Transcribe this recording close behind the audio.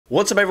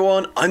What's up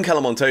everyone, I'm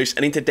CallumOnToast,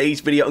 and in today's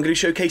video I'm going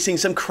to be showcasing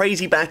some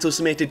crazy battles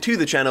submitted to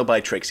the channel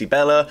by Trixie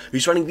Bella,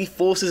 who's running the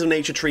Forces of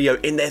Nature trio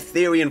in their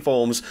Therian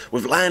forms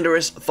with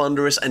Landorus,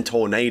 Thunderous and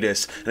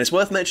Tornadus. And it's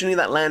worth mentioning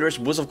that Landorus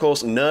was of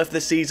course nerfed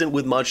this season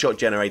with Mudshot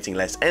generating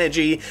less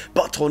energy,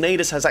 but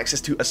Tornadus has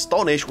access to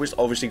Astonish, which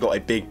obviously got a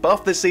big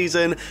buff this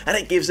season, and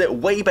it gives it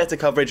way better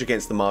coverage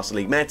against the Master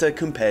League meta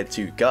compared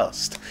to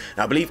Gust.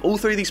 Now I believe all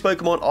three of these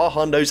Pokemon are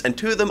Hundos, and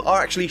two of them are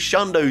actually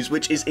Shundos,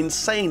 which is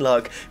insane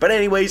luck. But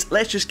anyways,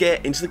 let's just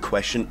get into the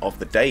question of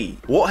the day.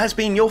 What has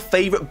been your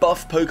favourite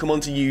buff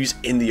Pokemon to use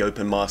in the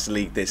Open Master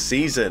League this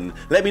season?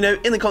 Let me know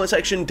in the comment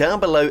section down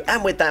below,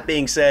 and with that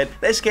being said,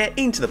 let's get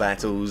into the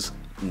battles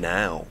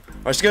now.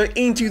 Alright, so going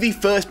into the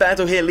first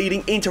battle here,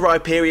 leading into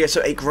Rhyperior,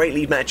 so a great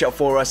lead matchup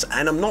for us,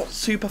 and I'm not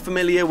super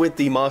familiar with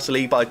the Master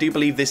League, but I do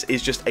believe this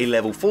is just a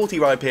level 40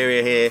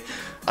 Rhyperior here.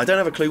 I don't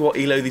have a clue what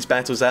elo these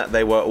battles at,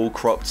 they were all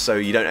cropped, so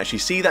you don't actually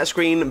see that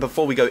screen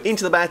before we go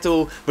into the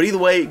battle, but either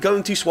way,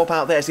 going to swap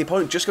out there as the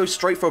opponent just goes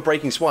straight for a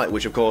Breaking Swipe,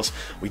 which of course,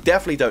 we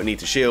definitely don't need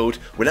to shield.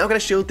 We're now going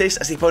to shield this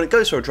as the opponent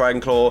goes for a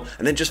Dragon Claw,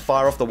 and then just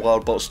fire off the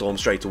Wild Bolt Storm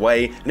straight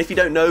away. And if you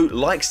don't know,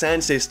 like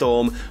Sandsear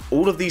Storm,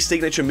 all of these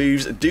signature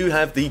moves do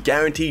have the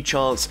guaranteed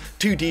chance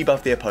to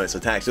debuff the opponent's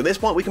attack. So at this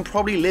point, we can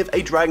probably live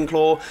a Dragon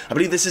Claw. I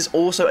believe this is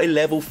also a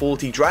level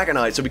 40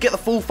 Dragonite, so we get the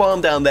full farm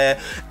down there,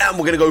 and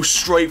we're going to go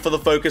straight for the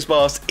Focus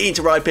Blast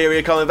into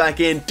Rhyperior coming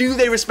back in. Do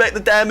they respect the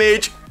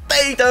damage?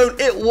 They don't.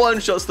 It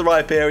one-shots the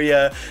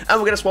Rhyperior, and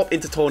we're going to swap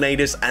into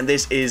Tornadus, and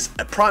this is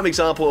a prime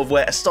example of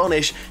where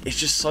Astonish is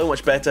just so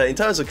much better in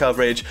terms of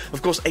coverage.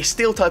 Of course, a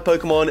Steel-type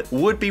Pokemon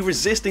would be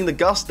resisting the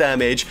Gust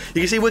damage. You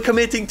can see we're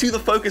committing to the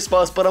Focus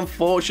Blast, but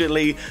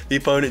unfortunately, the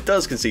opponent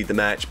does concede the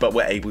match, but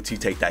we're able to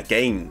take that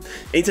game.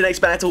 Into the next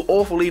battle,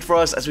 awful lead for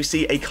us as we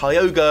see a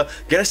Kyogre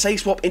get a safe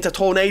swap into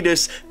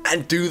Tornadus,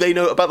 and do they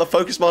know about the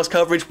Focus Blast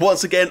coverage?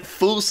 Once again,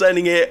 full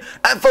sending it,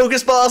 and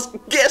Focus Blast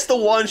gets the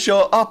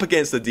one-shot up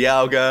against the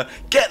Dialga.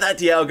 Get that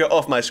Dialga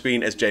off my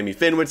screen, as Jamie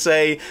Finn would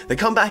say. They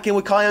come back in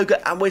with Kyogre,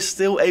 and we're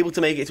still able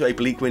to make it to a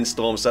Bleak Wind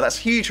Storm, so that's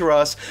huge for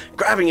us.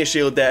 Grabbing a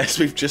shield there as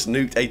we've just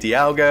nuked a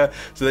Dialga,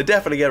 so they're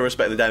definitely going to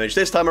respect the damage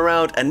this time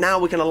around, and now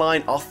we can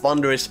align our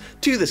Thunderous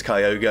to this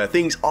Kyogre.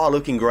 Things are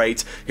looking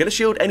great. Going to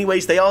shield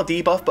anyways, they are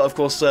debuffed, but of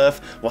course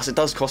Surf, whilst it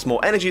does cost more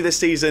energy this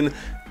season,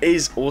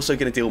 is also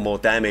going to deal more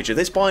damage. At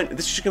this point,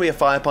 this is just going to be a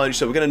Fire Punch,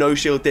 so we're going to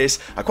no-shield this.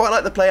 I quite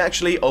like the play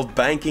actually of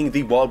banking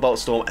the Wild Bolt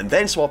Storm and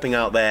then swapping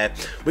out there.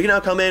 We can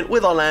now come in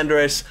with our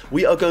Landorus.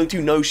 We are going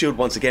to no-shield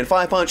once again.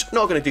 Fire Punch,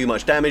 not going to do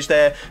much damage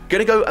there. Going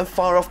to go and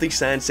fire off the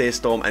Sandsear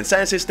Storm, and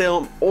Sandsear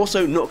Storm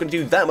also not going to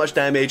do that much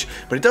damage,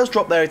 but it does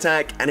drop their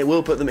attack, and it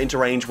will put them into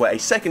range where a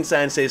second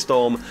Sandsear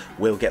Storm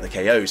will get the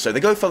KO. So they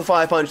go for the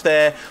Fire Punch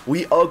there.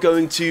 We are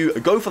going to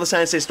go for the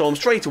Sandsear Storm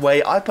straight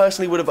away. I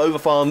personally would have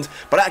overfarmed,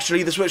 but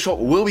actually the Switch Shot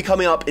will be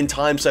coming up in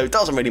time, so it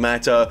doesn't really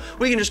matter.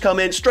 We can just come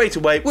in straight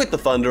away with the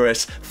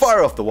Thunderous,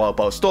 fire off the Wild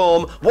Bolt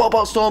Storm. Wild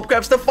Bolt Storm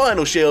grabs the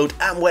final shield,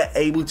 and we're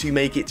able to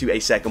make it to a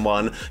second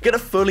one. Gonna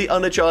fully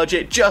undercharge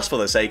it just for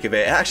the sake of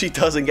it. It actually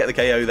doesn't get the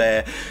KO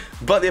there,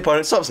 but the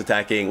opponent stops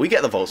attacking. We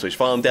get the Volt Switch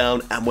farm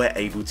down, and we're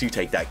able to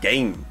take that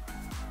game.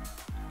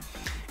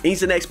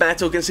 Into the next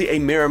battle, going to see a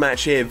mirror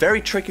match here.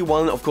 Very tricky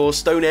one, of course.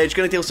 Stone Edge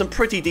going to deal some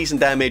pretty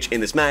decent damage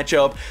in this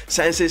matchup.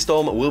 Sandsear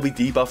Storm will be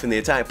debuffing the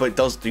attack, but it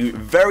does do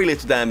very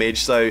little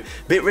damage, so a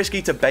bit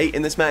risky to bait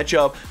in this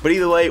matchup. But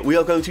either way, we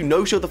are going to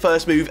no-shield the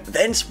first move,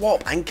 then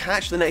swap and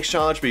catch the next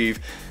charge move.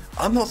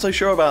 I'm not so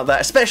sure about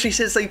that, especially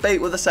since they bait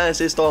with the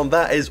Sandsear Storm.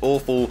 That is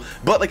awful.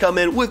 But they come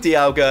in with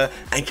Dialga,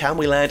 and can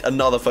we land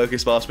another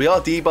Focus Blast? We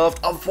are debuffed.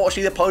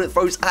 Unfortunately, the opponent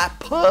throws at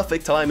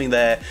perfect timing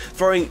there,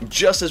 throwing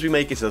just as we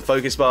make it to the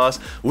Focus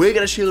Blast. We're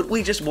going to shield.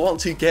 We just want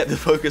to get the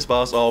Focus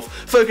Blast off.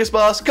 Focus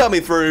Blast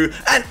coming through,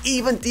 and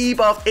even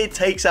debuff, it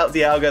takes out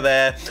Dialga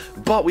there.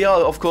 But we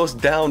are, of course,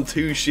 down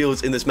 2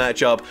 shields in this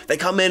matchup. They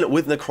come in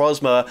with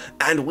Necrozma,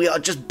 and we are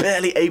just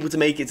barely able to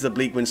make it to the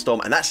Bleak Wind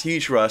Storm, and that's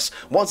huge for us.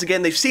 Once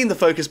again, they've seen the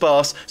Focus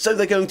Blast, so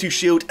they're going to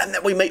shield, and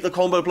then we make the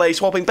combo play,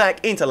 swapping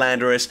back into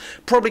Landorus.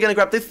 Probably going to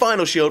grab the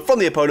final shield from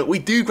the opponent. We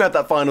do grab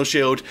that final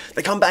shield.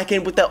 They come back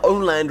in with their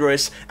own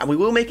Landorus, and we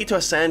will make it to a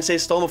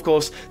Sandsear Storm, of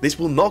course. This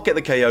will not get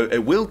the KO.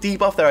 It will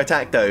debuff their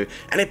attack, though,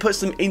 and it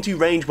puts them into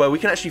range where we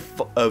can actually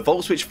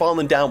Volt Switch farm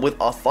them down with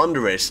our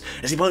Thunderous.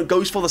 As the opponent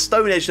goes for the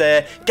Stone Edge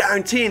there,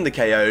 guaranteeing the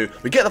KO.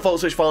 We get the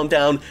Volt Switch farm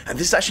down, and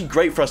this is actually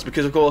great for us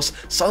because, of course,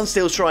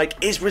 Sunsteel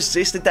Strike is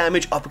resisted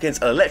damage up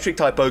against an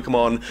Electric-type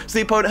Pokemon, so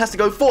the opponent has to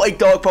go for a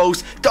Dark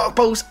Pulse. Dark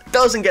Pulse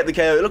doesn't get the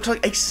KO. It looks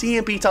like a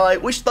CMP tie,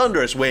 which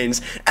Thunderous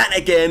wins. And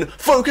again,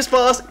 Focus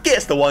Blast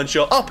gets the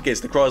one-shot up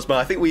against the Necrozma.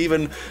 I think we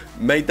even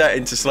made that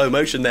into slow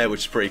motion there,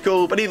 which is pretty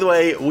cool. But either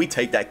way, we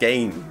take that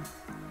game.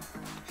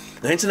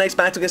 Now into the next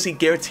battle, we're going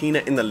to see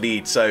Giratina in the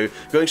lead, so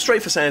going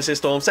straight for Sand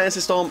Storm. Sand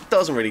Storm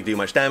doesn't really do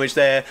much damage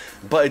there,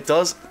 but it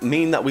does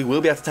mean that we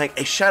will be able to tank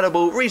a Shadow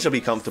Ball reasonably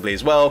comfortably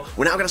as well.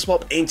 We're now going to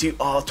swap into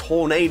our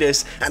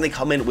Tornadus, and they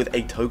come in with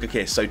a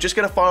Togekiss, so just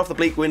going to fire off the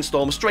Bleak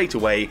Windstorm straight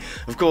away.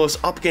 Of course,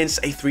 up against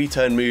a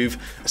 3-turn move,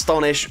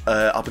 Astonish,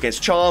 up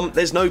against Charm,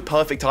 there's no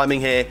perfect timing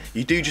here.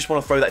 You do just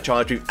want to throw that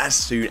charge move as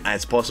soon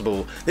as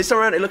possible. This time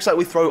around, it looks like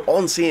we throw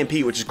on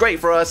CMP, which is great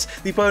for us.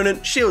 The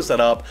opponent shields that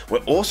up. We're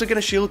also going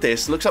to shield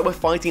this. Looks like we're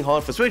fighting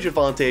hard for switch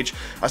advantage.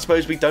 I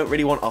suppose we don't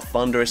really want our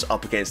Thundurus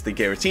up against the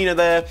Giratina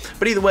there,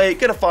 but either way,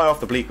 going to fire off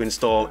the Bleak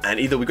Windstorm, and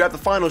either we grab the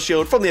final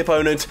shield from the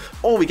opponent,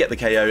 or we get the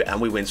KO and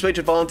we win switch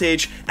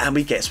advantage, and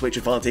we get switch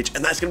advantage,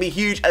 and that's going to be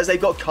huge as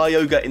they've got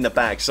Kyogre in the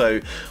back.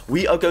 So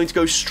we are going to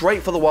go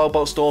straight for the Wild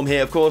Bolt Storm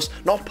here. Of course,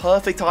 not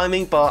perfect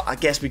timing, but I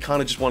guess we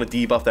kind of just want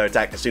to debuff their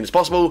attack as soon as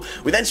possible.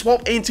 We then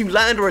swap into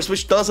Landorus,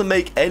 which doesn't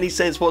make any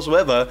sense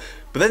whatsoever.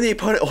 But then the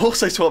opponent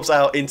also swaps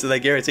out into their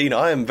Giratina.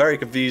 I am very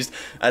confused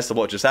as to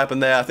what just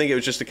happened there. I think it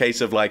was just a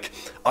case of like,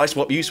 I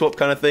swap, you swap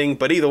kind of thing.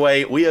 But either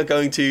way, we are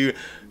going to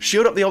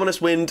shield up the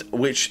Ominous Wind,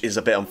 which is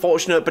a bit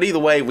unfortunate. But either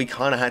way, we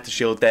kind of had to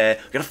shield there.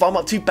 We're going to farm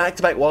up 2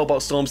 back-to-back Wild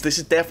Bolt Storms. This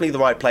is definitely the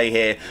right play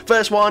here.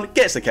 First one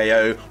gets the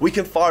KO. We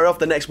can fire off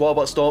the next Wild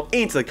Bolt Storm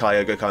into the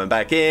Kyogre coming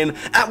back in.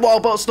 And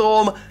Wild Bolt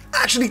Storm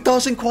actually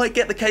doesn't quite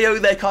get the KO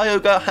there.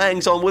 Kyogre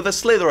hangs on with a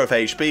slither of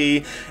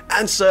HP.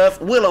 And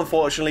Surf will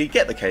unfortunately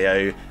get the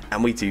KO.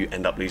 And we do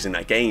end up losing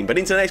that game. But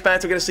into the next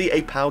battle, we're going to see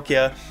a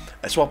Palkia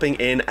swapping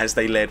in as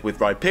they led with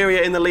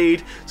Rhyperior in the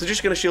lead. So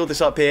just going to shield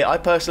this up here. I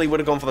personally would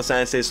have gone for the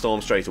Sand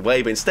Storm straight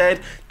away, but instead,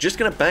 just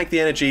going to bank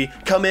the energy,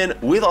 come in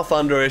with our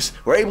Thundurus.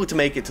 We're able to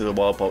make it to the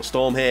Wild Bolt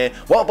Storm here.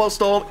 Wild Bolt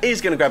Storm is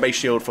going to grab a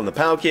shield from the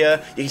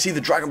Palkia. You can see the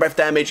Dragon Breath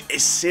damage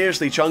is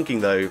seriously chunking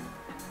though.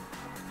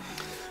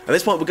 At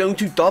this point, we're going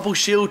to double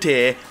shield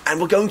here, and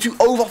we're going to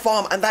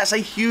overfarm, and that's a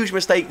huge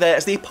mistake there,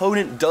 as the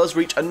opponent does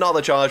reach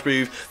another charge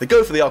move. They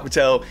go for the Aqua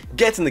Tail,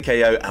 getting the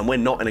KO, and we're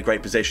not in a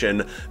great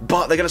position,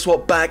 but they're going to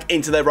swap back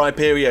into their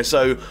Rhyperior,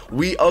 so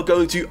we are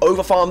going to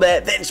overfarm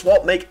there, then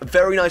swap, make a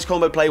very nice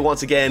combo play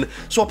once again,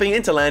 swapping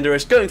into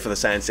Landorus, going for the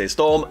Sand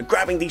Storm,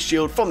 grabbing the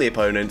shield from the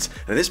opponent,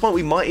 and at this point,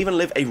 we might even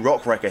live a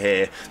Rock Wrecker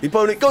here. The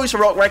opponent goes for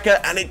Rock Wrecker,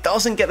 and it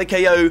doesn't get the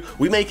KO.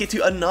 We make it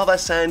to another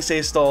Sand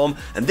Storm,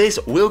 and this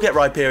will get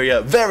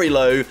Rhyperior very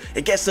low.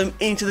 It gets them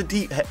into the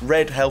deep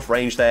red health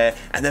range there,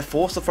 and they're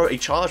forced to throw a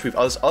charge move.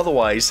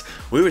 Otherwise,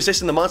 we're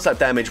resisting the Mud Slap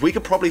damage. We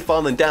could probably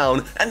farm them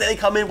down, and then they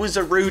come in with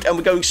Zarude, and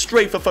we're going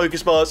straight for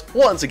Focus Bars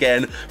once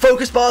again.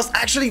 Focus Bars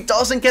actually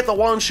doesn't get the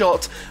one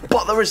shot,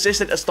 but the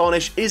resistant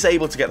Astonish is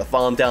able to get the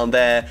farm down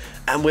there,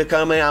 and we're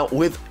coming out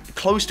with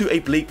close to a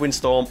Bleak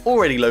Windstorm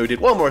already loaded.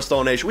 One more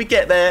Astonish, we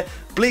get there,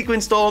 Bleak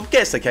Windstorm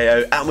gets the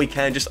KO, and we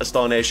can just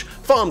Astonish,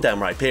 farm down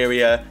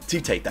Rhyperior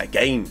to take that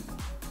game.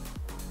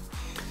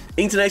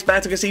 Into the next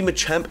battle, we can see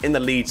Machamp in the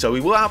lead, so we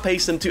will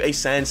outpace them to a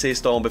Sand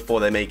Storm before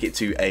they make it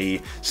to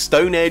a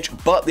Stone Edge,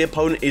 but the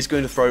opponent is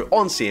going to throw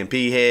on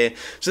CMP here.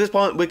 So at this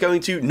point, we're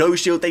going to no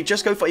shield. They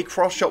just go for a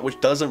cross shot,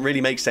 which doesn't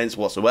really make sense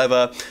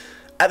whatsoever.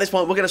 At this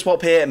point, we're going to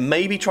swap here,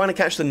 maybe trying to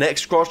catch the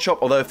next cross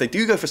chop, although if they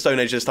do go for Stone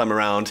Edge this time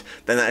around,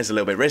 then that is a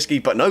little bit risky,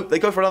 but no, they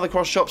go for another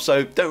cross chop,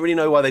 so don't really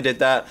know why they did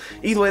that.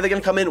 Either way, they're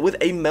going to come in with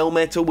a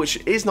Melmetal,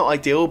 which is not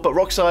ideal, but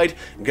Rockside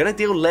going to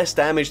deal less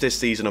damage this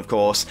season, of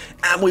course,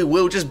 and we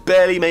will just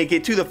barely make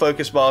it to the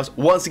Focus Bars.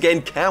 Once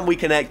again, can we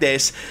connect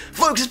this?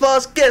 Focus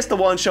Bars gets the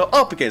one shot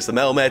up against the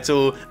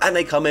Melmetal, and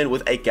they come in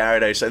with a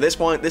Gyarados, so at this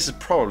point, this is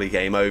probably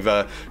game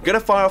over. Going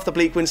to fire off the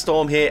Bleak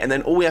Windstorm here, and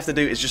then all we have to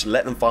do is just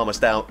let them farm us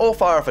down, or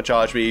fire off a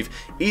charge move.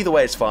 Either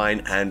way, it's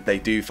fine, and they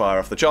do fire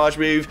off the charge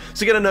move.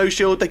 So get a no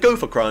shield, they go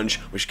for Crunch,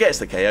 which gets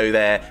the KO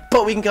there.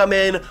 But we can come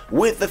in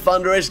with the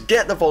Thundurus,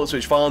 get the Volt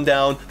Switch farm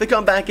down. They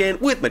come back in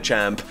with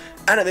Machamp.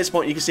 And at this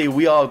point, you can see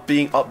we are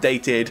being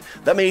updated.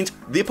 That means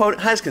the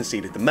opponent has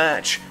conceded the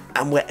match,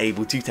 and we're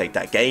able to take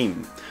that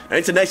game. Now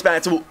into the next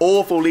battle,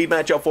 awful lead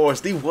matchup for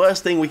us. The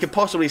worst thing we could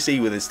possibly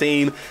see with this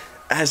team,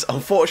 as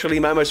unfortunately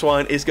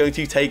Mamoswine is going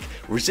to take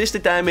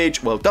resisted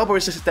damage, well, double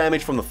resisted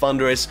damage from the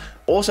Thundurus,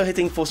 also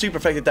hitting for super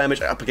effective damage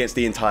up against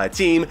the entire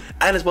team,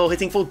 and as well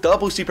hitting for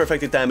double super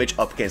effective damage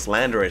up against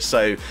Landorus.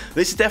 So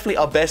this is definitely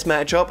our best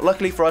matchup.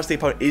 Luckily for us, the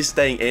opponent is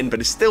staying in, but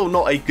it's still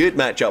not a good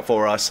matchup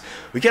for us.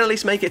 We can at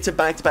least make it to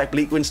back-to-back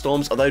Bleak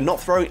Windstorms, although not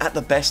throwing at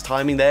the best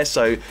timing there,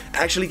 so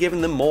actually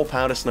giving them more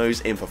Powder Snows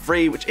in for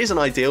free, which isn't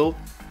ideal,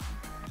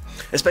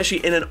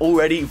 especially in an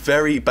already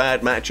very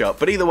bad matchup.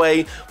 But either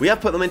way, we have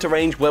put them into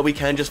range where we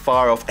can just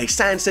fire off a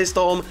Sand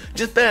Storm,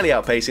 just barely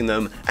outpacing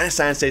them, and a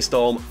Sand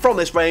Storm from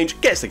this range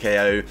gets the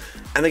KO.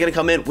 And they're going to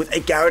come in with a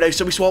Gyarados,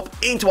 so we swap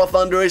into our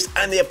Thundurus,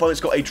 and the opponent's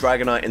got a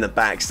Dragonite in the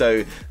back,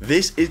 so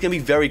this is going to be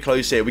very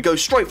close here. We go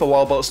straight for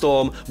Wild Bolt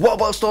Storm. Wild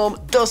Bolt Storm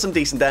does some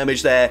decent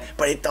damage there,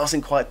 but it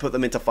doesn't quite put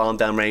them into farm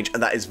down range,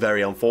 and that is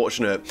very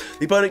unfortunate.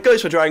 The opponent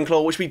goes for Dragon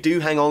Claw, which we do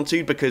hang on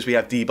to because we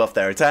have debuffed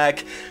their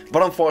attack,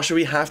 but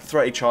unfortunately we have to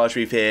throw a charge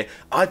move here.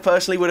 I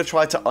personally would have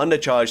tried to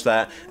undercharge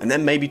that, and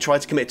then maybe try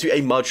to commit to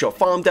a Mud Shot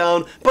farm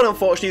down, but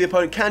unfortunately the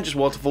opponent can just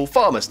Waterfall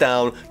farm us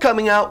down,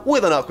 coming out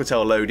with an Aqua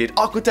Tail loaded.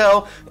 Aqua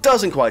Tail does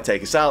doesn't quite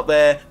take us out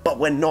there, but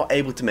we're not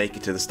able to make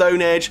it to the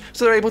Stone Edge,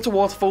 so they're able to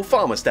waterfall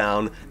farm us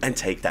down and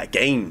take that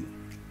game.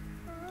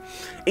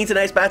 Into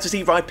next battle,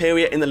 see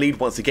Rhyperia in the lead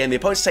once again. The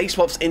opponent safe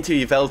swaps into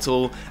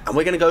Yveltal, and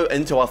we're going to go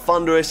into our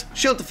Thunderous,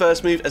 shield the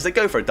first move as they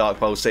go for a Dark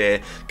Pulse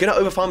here. Going to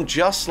overfarm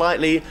just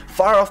slightly,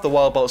 fire off the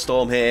Wild Bolt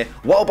Storm here.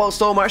 Wild Bolt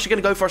Storm are actually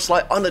going to go for a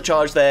slight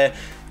undercharge there.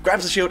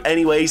 Grabs the shield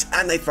anyways,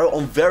 and they throw it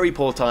on very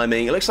poor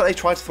timing. It looks like they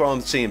tried to throw on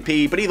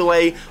CMP, but either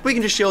way, we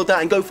can just shield that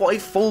and go for a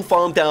full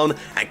farm down.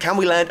 And can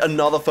we land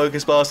another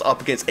Focus Blast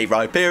up against a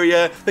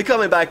Rhyperia? They're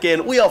coming back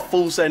in. We are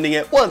full sending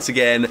it once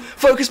again.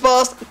 Focus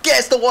Blast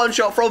gets the one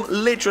shot from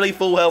literally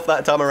full health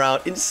that time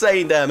around.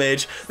 Insane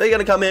damage. They're going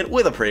to come in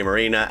with a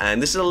Primarina,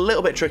 and this is a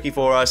little bit tricky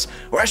for us.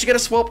 We're actually going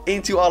to swap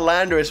into our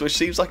Landorus, which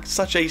seems like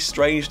such a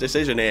strange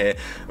decision here.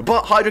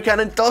 But Hydro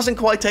Cannon doesn't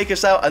quite take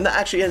us out, and that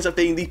actually ends up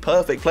being the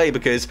perfect play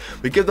because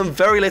we give them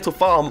very little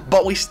farm,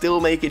 but we still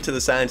make it to the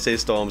Sandsear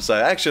Storm. So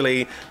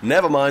actually,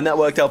 never mind, that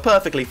worked out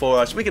perfectly for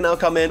us. We can now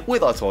come in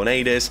with our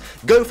Tornadus,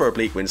 go for a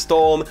Bleak Wind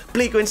Storm.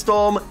 Bleak Wind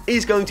Storm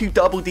is going to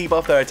double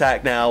debuff their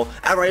attack now,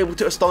 and we're able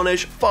to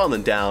Astonish, farm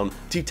them down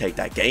to take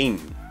that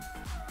game.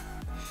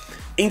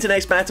 Into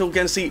next battle, we're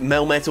going to see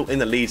Melmetal in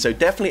the lead, so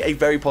definitely a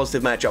very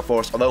positive matchup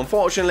for us, although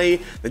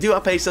unfortunately, they do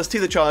outpace us to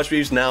the charge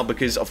views now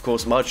because, of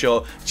course,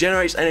 Mudshot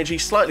generates energy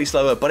slightly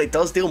slower, but it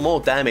does deal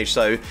more damage,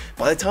 so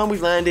by the time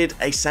we've landed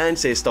a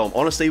Sandsear Storm,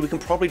 honestly, we can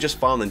probably just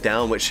farm them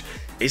down, which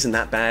isn't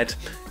that bad.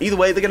 Either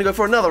way, they're going to go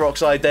for another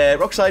Rockslide there.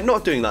 Rockslide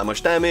not doing that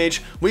much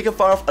damage. We can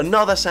fire off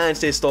another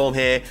Sandsear Storm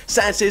here.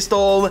 Sandsear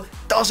Storm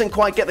doesn't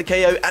quite get the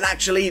KO, and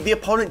actually, the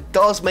opponent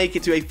does make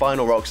it to a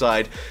final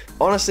Rockslide.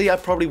 Honestly, I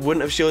probably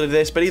wouldn't have shielded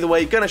this, but either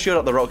way, going to shield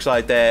up the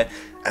Rockslide there.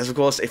 As of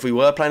course, if we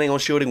were planning on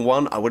shielding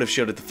one, I would have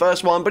shielded the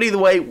first one, but either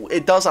way,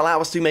 it does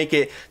allow us to make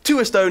it to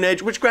a Stone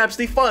Edge, which grabs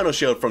the final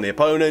shield from the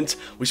opponent.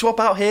 We swap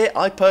out here.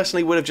 I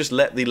personally would have just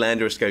let the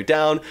Landorus go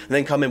down and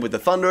then come in with the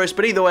Thunderous,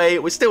 but either way,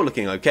 we're still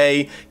looking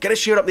okay. Get a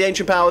shield up the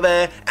Ancient Power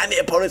there, and the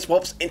opponent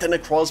swaps into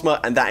Necrozma,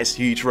 and that is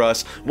huge for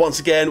us. Once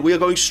again, we are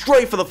going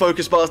straight for the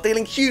Focus Blast,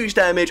 dealing huge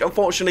damage.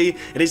 Unfortunately,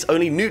 it is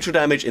only neutral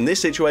damage in this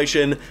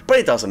situation, but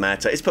it doesn't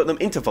matter. It's put them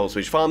into Volt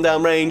Switch farm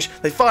down range.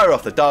 They fire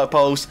off the Dark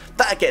Pulse.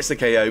 That gets the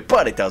KO,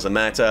 but it doesn't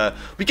matter.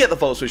 We get the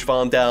Volt Switch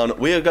farm down.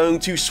 We are going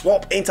to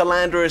swap into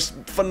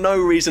Landorus for no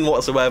reason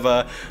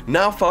whatsoever.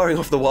 Now firing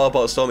off the Wild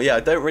Bolt Storm. Yeah,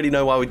 I don't really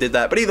know why we did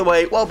that, but either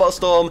way, Wild Bolt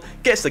Storm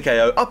gets the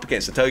KO up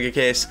against the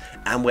Togekiss,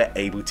 and we're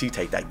able to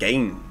take that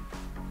game.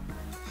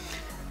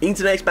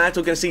 Into the next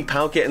battle, we're going to see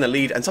Palkia in the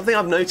lead, and something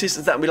I've noticed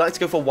is that we like to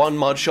go for one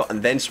Mud Shot and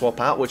then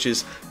swap out, which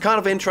is kind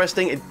of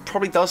interesting. It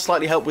probably does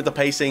slightly help with the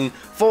pacing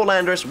for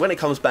Landorus when it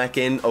comes back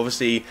in.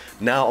 Obviously,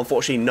 now,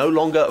 unfortunately, no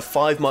longer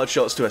 5 Mud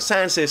Shots to a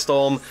Sandsear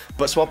Storm,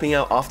 but swapping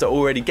out after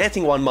already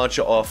getting one Mud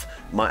Shot off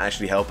might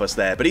actually help us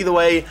there. But either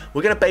way,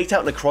 we're going to bait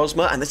out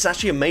Necrozma, and this is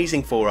actually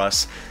amazing for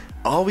us.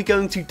 Are we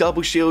going to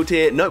double shield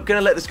here? Nope, going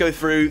to let this go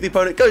through. The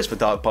opponent goes for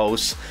Dark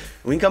Pulse.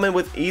 We can come in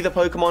with either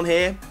Pokemon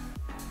here.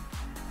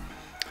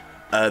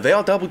 They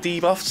are double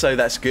debuffed, so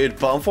that's good,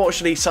 but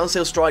unfortunately,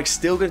 Sunsail Strike's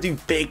still going to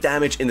do big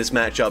damage in this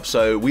matchup,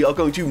 so we are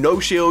going to no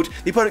shield.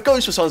 The opponent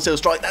goes for Sunsail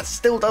Strike. That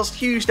still does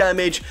huge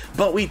damage,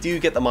 but we do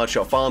get the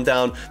Mudshot farm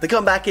down. They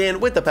come back in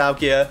with the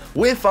Palkia.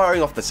 We're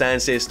firing off the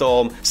Sandsear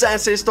Storm.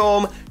 Sandsear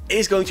Storm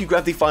is going to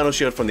grab the final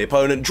shield from the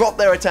opponent, drop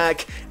their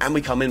attack, and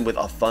we come in with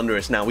our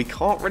Thunderous. Now, we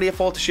can't really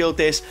afford to shield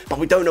this, but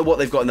we don't know what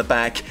they've got in the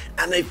back,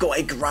 and they've got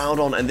a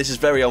Groudon, and this is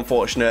very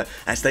unfortunate,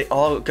 as they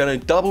are going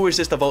to double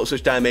resist the Volt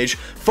Switch damage.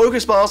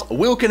 Focus Blast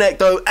will connect,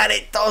 though, and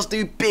it does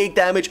do big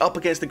damage up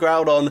against the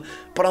Groudon,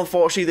 but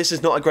unfortunately, this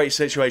is not a great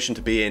situation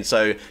to be in,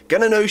 so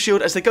gonna no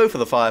shield as they go for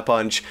the Fire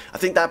Punch. I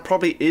think that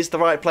probably is the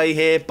right play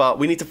here, but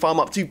we need to farm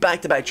up to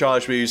back-to-back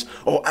charge moves,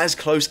 or as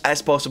close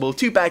as possible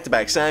to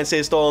back-to-back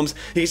Sandsear Storms.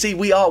 You can see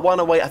we are one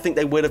away. I think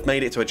they would have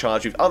made it to a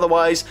charge move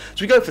otherwise.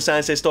 So we go for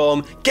Sandsear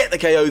Storm, get the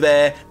KO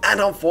there,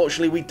 and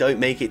unfortunately we don't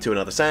make it to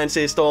another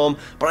Sandsear Storm,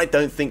 but I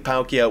don't think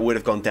Palkia would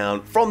have gone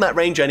down from that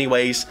range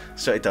anyways,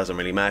 so it doesn't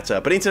really matter.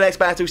 But into the next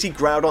battle, we see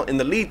Groudon in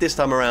the lead this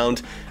time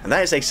around, and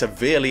that is a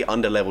severely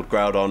underleveled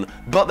Groudon,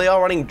 but they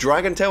are running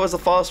Dragon Tail as a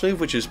fast move,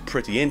 which is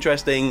pretty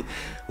interesting.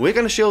 We're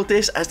going to shield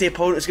this as the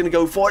opponent is going to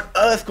go for an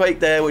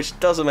Earthquake there, which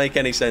doesn't make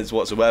any sense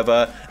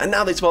whatsoever. And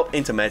now they swap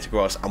into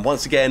Metagross. And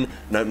once again,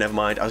 no, never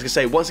mind. I was going to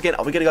say, once again,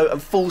 are we going to go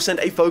and full send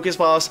a Focus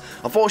Blast?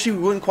 Unfortunately,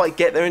 we wouldn't quite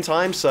get there in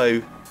time,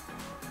 so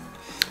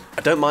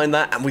I don't mind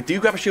that, and we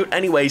do grab a shield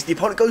anyways. The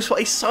opponent goes for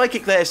a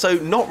Psychic there, so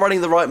not running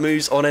the right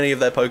moves on any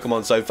of their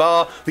Pokemon so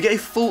far. We get a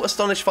full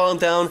Astonish farm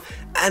down,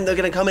 and they're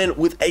going to come in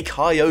with a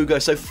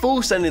Kyogre, so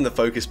full sending the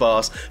Focus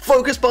Blast.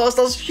 Focus Blast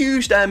does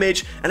huge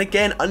damage, and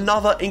again,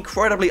 another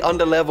incredibly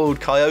underleveled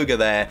Kyogre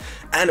there.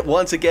 And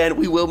once again,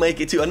 we will make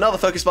it to another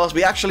Focus Blast.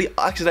 We actually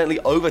accidentally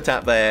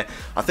over-tapped there.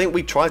 I think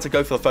we tried to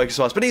go for the Focus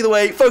Blast, but either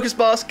way, Focus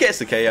Blast gets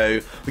the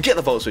KO. We get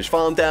the Volt Switch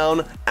farm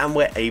down, and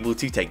we're able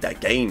to take that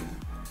game.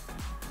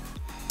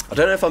 I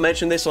don't know if I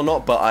mentioned this or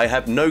not, but I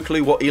have no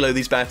clue what elo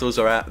these battles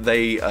are at.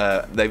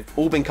 They've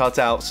all been cut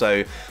out,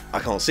 so I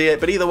can't see it.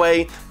 But either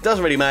way,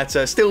 doesn't really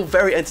matter. Still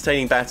very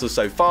entertaining battles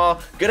so far.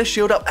 Gonna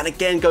shield up and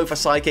again go for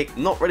Psychic.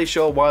 Not really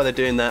sure why they're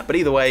doing that, but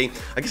either way,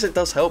 I guess it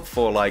does help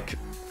for, like,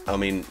 I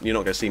mean, you're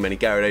not going to see many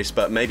Gyarados,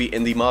 but maybe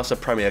in the Master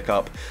Premier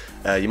Cup,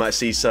 you might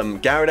see some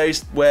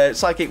Gyarados where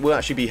Psychic will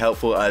actually be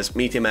helpful, as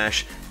Meteor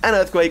Mash and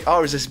Earthquake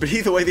are resisted, but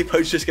either way the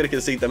opponent's just going to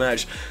concede the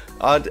match.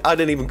 I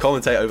didn't even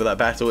commentate over that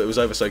battle, it was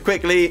over so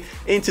quickly.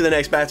 Into the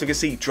next battle, you can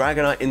see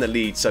Dragonite in the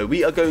lead, so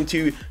we are going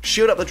to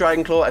shield up the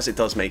Dragon Claw, as it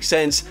does make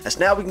sense, as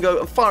now we can go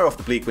and fire off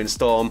the Bleak Wind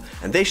Storm,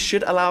 and this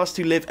should allow us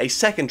to live a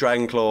second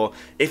Dragon Claw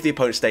if the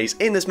opponent stays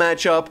in this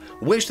matchup,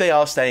 which they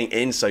are staying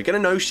in, so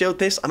going to no-shield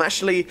this. I'm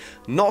actually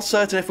not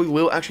certain if we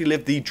will actually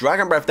live the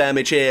Dragon Breath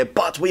damage here,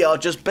 but we are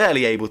just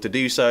barely able to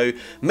do so,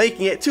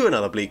 making it to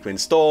another Bleak Wind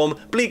Storm.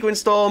 Bleak Wind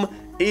Storm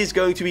is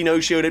going to be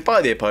no-shielded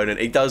by the opponent.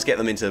 It does get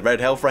them into the red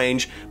health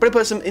range, but it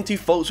puts them into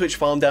Volt Switch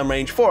farm down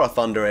range for our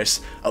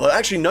Thundurus. Although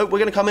actually, no, we're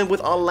going to come in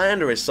with our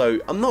Landorus, so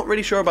I'm not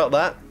really sure about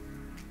that,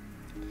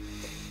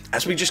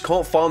 as we just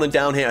can't farm them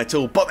down here at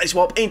all. But they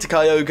swap into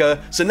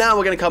Kyogre, so now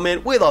we're going to come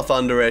in with our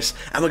Thundurus,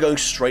 and we're going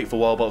straight for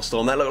Wild Bolt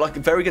Storm. That looked like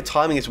very good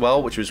timing as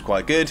well, which was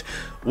quite good.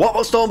 Wild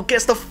Bolt Storm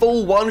gets the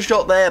full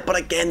one-shot there, but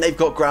again, they've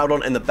got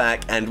Groudon in the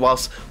back, and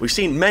whilst we've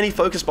seen many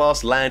Focus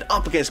Blasts land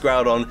up against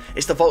Groudon,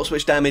 it's the Volt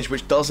Switch damage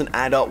which doesn't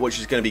add up, which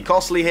is going to be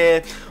costly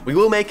here. We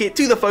will make it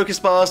to the Focus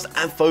Blast,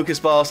 and Focus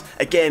Blast,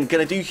 again,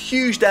 going to do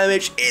huge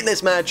damage in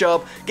this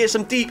matchup, gets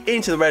them deep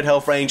into the red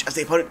health range, as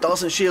the opponent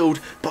doesn't shield,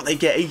 but they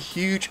get a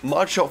huge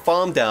Mud Shot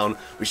farm down,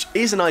 which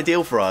isn't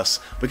ideal for us.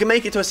 We can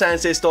make it to a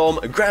Sandsear Storm,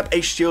 grab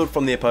a shield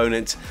from the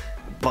opponent,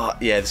 but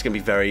yeah, it's going to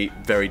be very,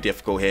 very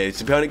difficult here.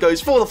 The opponent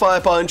goes for the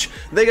Fire Punch,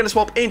 they're going to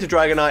swap into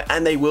Dragonite,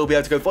 and they will be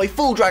able to go for a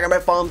full Dragon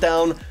Breath farm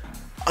down,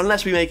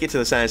 unless we make it to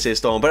the Sandsear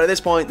Storm. But at this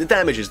point, the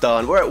damage is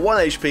done, we're at 1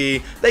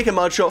 HP, they can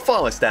Mud Shot,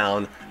 farm us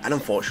down, and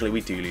unfortunately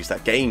we do lose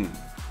that game.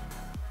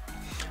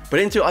 But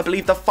into, I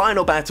believe, the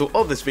final battle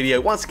of this video,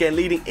 once again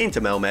leading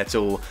into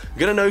Melmetal.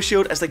 Gonna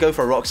no-shield as they go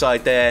for a Rock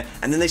Slide there,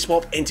 and then they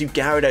swap into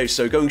Gyarados,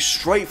 so going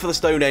straight for the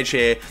Stone Edge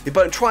here. The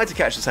opponent tried to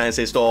catch the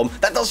Sandsear Storm,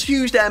 that does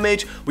huge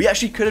damage. We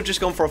actually could have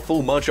just gone for a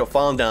full Mud Shot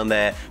farm down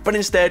there, but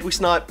instead we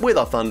snipe with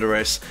our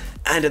Thundurus.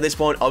 And at this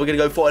point, are we gonna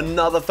go for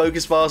another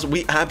Focus Blast?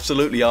 We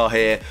absolutely are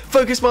here.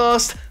 Focus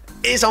Blast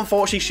is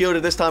unfortunately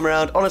shielded this time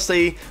around.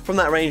 Honestly, from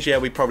that range, yeah,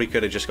 we probably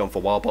could have just gone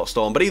for Wild Bolt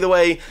Storm. But either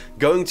way,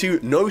 going to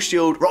no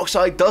shield. Rock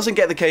Slide doesn't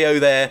get the KO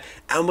there,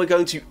 and we're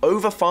going to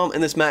over farm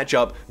in this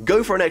matchup.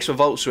 Go for an extra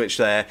Volt Switch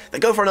there. Then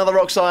go for another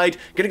Rock Slide.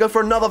 Gonna go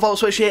for another Volt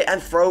Switch here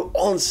and throw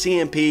on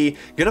CMP.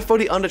 Gonna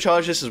fully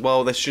undercharge this as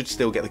well. This should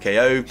still get the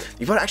KO.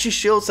 You've got actually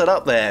shield set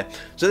up there.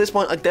 So at this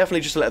point, I'd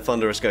definitely just let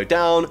Thundurus go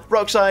down.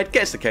 Rock Slide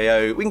gets the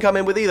KO. We can come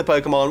in with either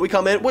Pokemon. We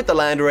come in with the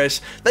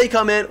Landorus. They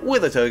come in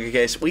with a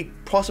Togekiss. We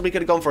possibly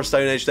could have gone for a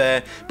Stone Edge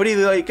there, but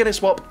either way, going to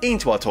swap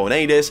into our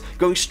Tornadus,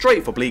 going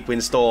straight for Bleak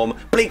Wind Storm.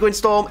 Bleak Wind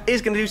Storm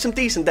is going to do some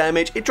decent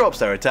damage. It drops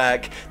their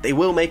attack. They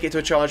will make it to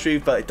a charge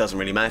move, but it doesn't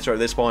really matter at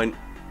this point.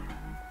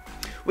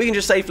 We can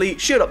just safely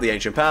shoot up the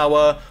Ancient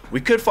Power. We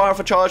could fire off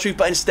a charge move,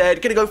 but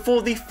instead going to go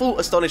for the full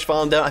Astonish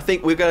farm down. I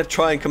think we're going to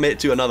try and commit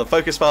to another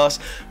Focus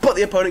Blast, but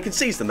the opponent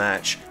concedes the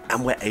match,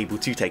 and we're able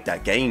to take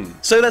that game.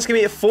 So that's going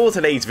to be it for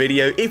today's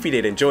video. If you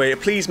did enjoy it,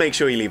 please make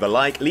sure you leave a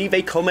like, leave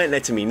a comment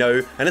letting me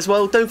know, and as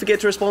well, don't forget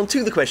to respond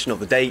to the question of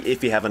the day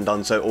if you haven't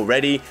done so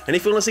already. And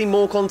if you want to see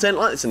more content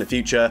like this in the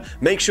future,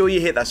 make sure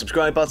you hit that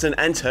subscribe button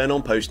and turn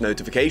on post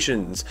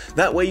notifications.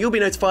 That way you'll be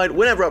notified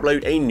whenever I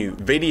upload a new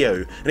video.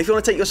 And if you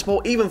want to take your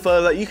support even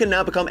further, you can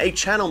now become a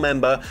channel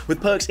member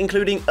with perks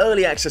including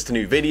early access to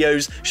new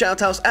videos,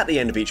 shoutouts at the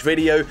end of each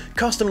video,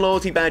 custom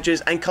loyalty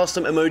badges, and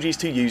custom emojis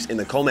to use in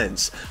the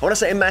comments. I want to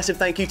say a massive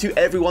thank you to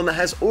everyone that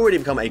has already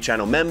become a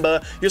channel member.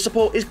 Your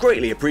support is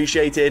greatly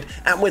appreciated,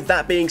 and with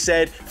that being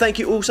said, thank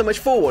you all so much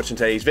for watching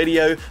today's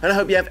video, and I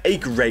hope you have a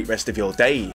great rest of your day.